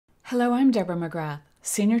Hello, I'm Deborah McGrath,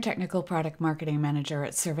 Senior Technical Product Marketing Manager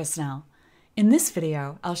at ServiceNow. In this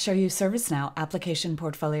video, I'll show you ServiceNow Application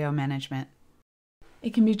Portfolio Management.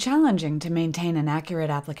 It can be challenging to maintain an accurate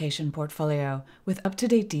application portfolio with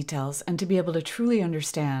up-to-date details and to be able to truly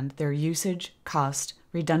understand their usage, cost,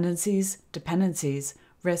 redundancies, dependencies,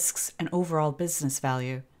 risks, and overall business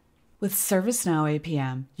value. With ServiceNow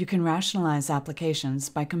APM, you can rationalize applications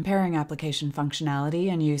by comparing application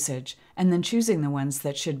functionality and usage, and then choosing the ones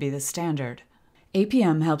that should be the standard.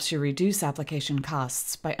 APM helps you reduce application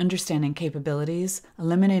costs by understanding capabilities,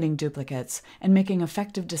 eliminating duplicates, and making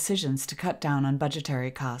effective decisions to cut down on budgetary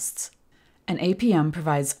costs. And APM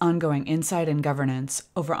provides ongoing insight and governance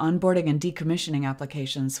over onboarding and decommissioning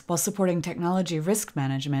applications while supporting technology risk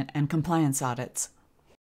management and compliance audits.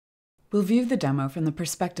 We'll view the demo from the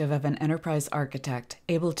perspective of an enterprise architect,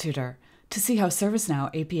 Abel Tudor, to see how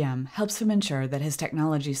ServiceNow APM helps him ensure that his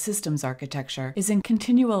technology systems architecture is in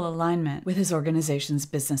continual alignment with his organization's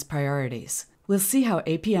business priorities. We'll see how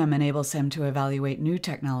APM enables him to evaluate new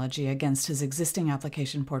technology against his existing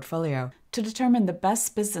application portfolio to determine the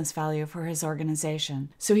best business value for his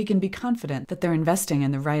organization, so he can be confident that they're investing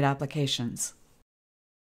in the right applications.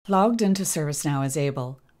 Logged into ServiceNow as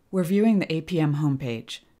Abel, we're viewing the Apm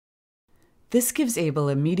Homepage. This gives Abel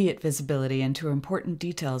immediate visibility into important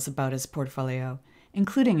details about his portfolio,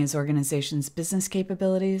 including his organization's business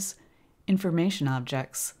capabilities, information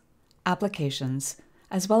objects, applications,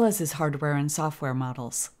 as well as his hardware and software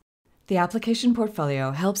models. The application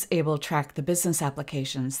portfolio helps Abel track the business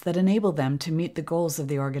applications that enable them to meet the goals of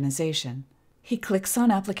the organization. He clicks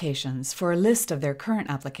on Applications for a list of their current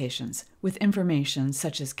applications with information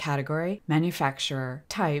such as category, manufacturer,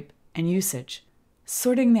 type, and usage.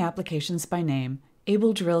 Sorting the applications by name,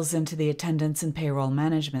 Abel drills into the attendance and payroll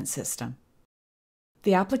management system.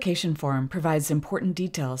 The application form provides important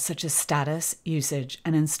details such as status, usage,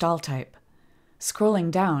 and install type. Scrolling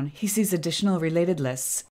down, he sees additional related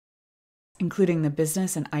lists, including the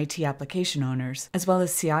business and IT application owners, as well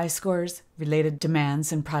as CI scores, related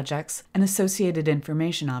demands and projects, and associated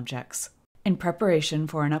information objects. In preparation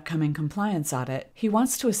for an upcoming compliance audit, he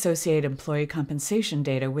wants to associate employee compensation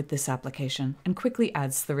data with this application and quickly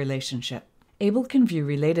adds the relationship. Abel can view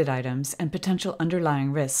related items and potential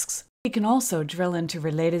underlying risks. He can also drill into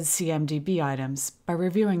related CMDB items by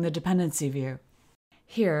reviewing the dependency view.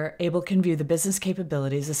 Here, Abel can view the business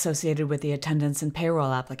capabilities associated with the attendance and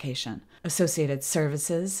payroll application, associated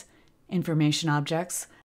services, information objects,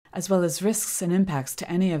 as well as risks and impacts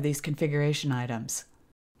to any of these configuration items.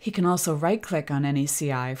 He can also right-click on any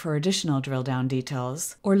CI for additional drill-down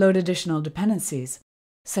details or load additional dependencies,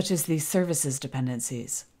 such as these services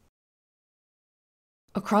dependencies.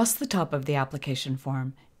 Across the top of the application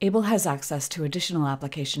form, Abel has access to additional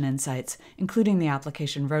application insights, including the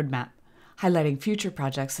application roadmap, highlighting future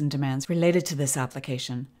projects and demands related to this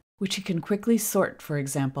application, which he can quickly sort, for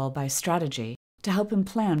example, by strategy, to help him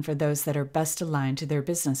plan for those that are best aligned to their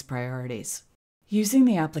business priorities. Using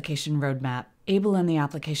the application roadmap, Abel and the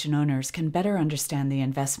application owners can better understand the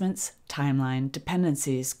investments, timeline,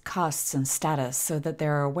 dependencies, costs, and status so that they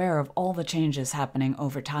are aware of all the changes happening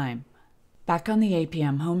over time. Back on the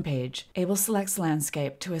Apm homepage, Abel selects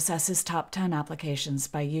Landscape to assess his top 10 applications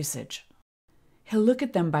by usage. He'll look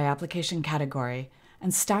at them by application category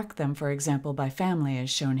and stack them, for example, by family as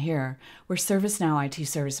shown here, where ServiceNow IT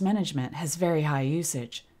Service Management has very high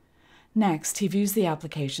usage. Next, he views the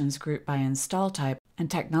applications grouped by install type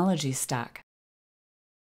and technology stack.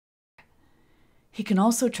 He can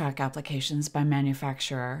also track applications by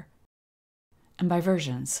manufacturer and by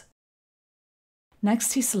versions.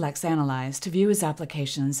 Next, he selects Analyze to view his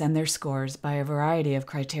applications and their scores by a variety of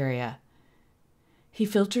criteria. He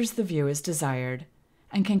filters the view as desired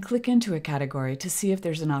and can click into a category to see if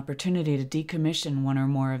there's an opportunity to decommission one or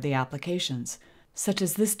more of the applications, such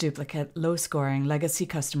as this duplicate, low-scoring legacy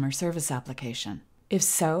customer service application. If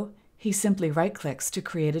so, he simply right-clicks to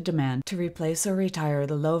create a demand to replace or retire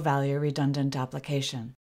the low-value redundant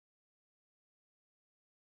application.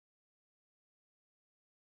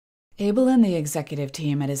 Abel and the executive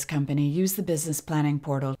team at his company use the business planning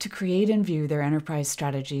portal to create and view their enterprise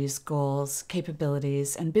strategies, goals,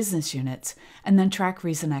 capabilities, and business units, and then track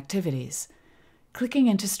recent activities. Clicking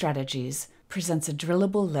into strategies presents a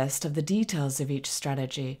drillable list of the details of each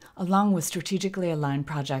strategy, along with strategically aligned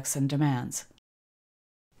projects and demands.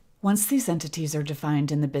 Once these entities are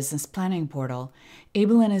defined in the business planning portal,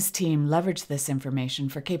 Abel and his team leverage this information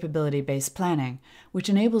for capability-based planning, which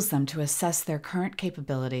enables them to assess their current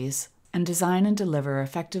capabilities and design and deliver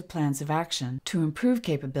effective plans of action to improve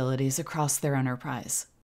capabilities across their enterprise.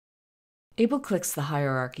 Abel clicks the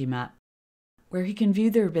hierarchy map. where he can view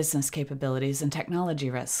their business capabilities and technology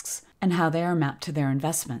risks, and how they are mapped to their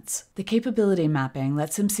investments. The capability mapping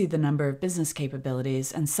lets him see the number of business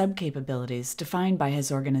capabilities and sub-capabilities defined by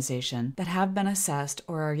his organization that have been assessed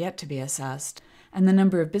or are yet to be assessed, and the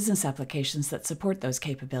number of business applications that support those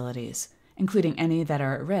capabilities, including any that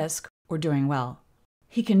are at risk or doing well.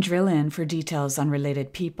 He can drill in for details on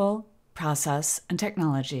related people, process, and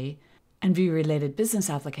technology, and view related business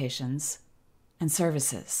applications and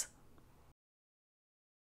services.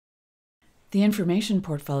 The information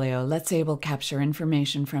portfolio lets Abel capture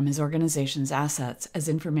information from his organization's assets as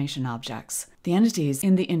information objects. The entities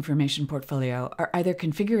in the information portfolio are either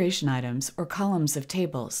configuration items or columns of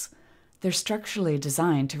tables. They're structurally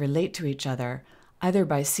designed to relate to each other, either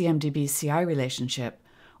by CMDB-CI relationship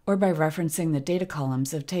or by referencing the data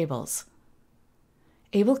columns of tables.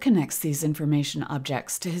 Abel connects these information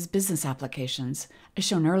objects to his business applications, as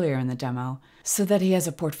shown earlier in the demo, so that he has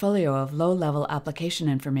a portfolio of low-level application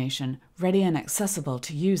information ready and accessible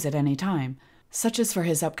to use at any time, such as for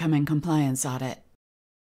his upcoming compliance audit.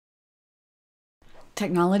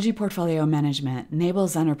 Technology portfolio management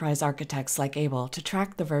enables enterprise architects like Abel to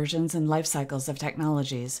track the versions and life cycles of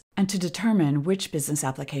technologies and to determine which business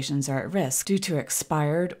applications are at risk due to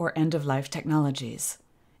expired or end-of-life technologies.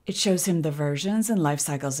 It shows him the versions and life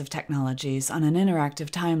cycles of technologies on an interactive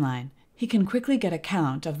timeline. He can quickly get a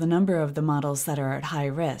count of the number of the models that are at high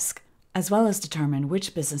risk, as well as determine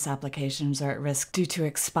which business applications are at risk due to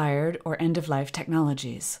expired or end-of-life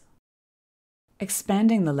technologies.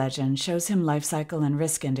 Expanding the legend shows him lifecycle and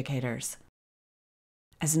risk indicators.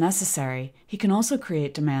 As necessary, he can also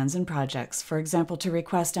create demands and projects, for example, to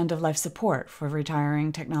request end-of-life support for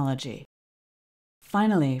retiring technology.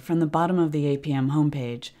 Finally, from the bottom of the Apm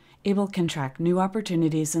homepage, Abel can track new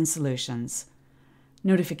opportunities and solutions,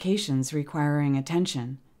 notifications requiring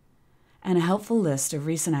attention, and a helpful list of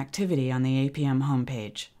recent activity on the Apm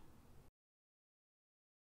homepage.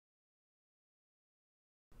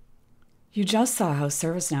 You just saw how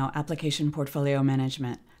ServiceNow Application Portfolio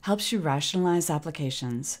Management helps you rationalize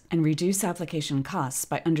applications and reduce application costs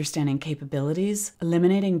by understanding capabilities,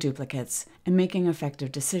 eliminating duplicates, and making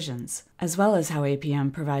effective decisions, as well as how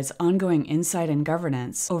Apm provides ongoing insight and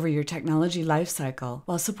governance over your technology lifecycle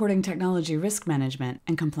while supporting technology risk management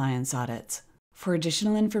and compliance audits. For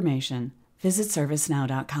additional information, visit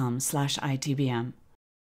servicenow.com/ITBM.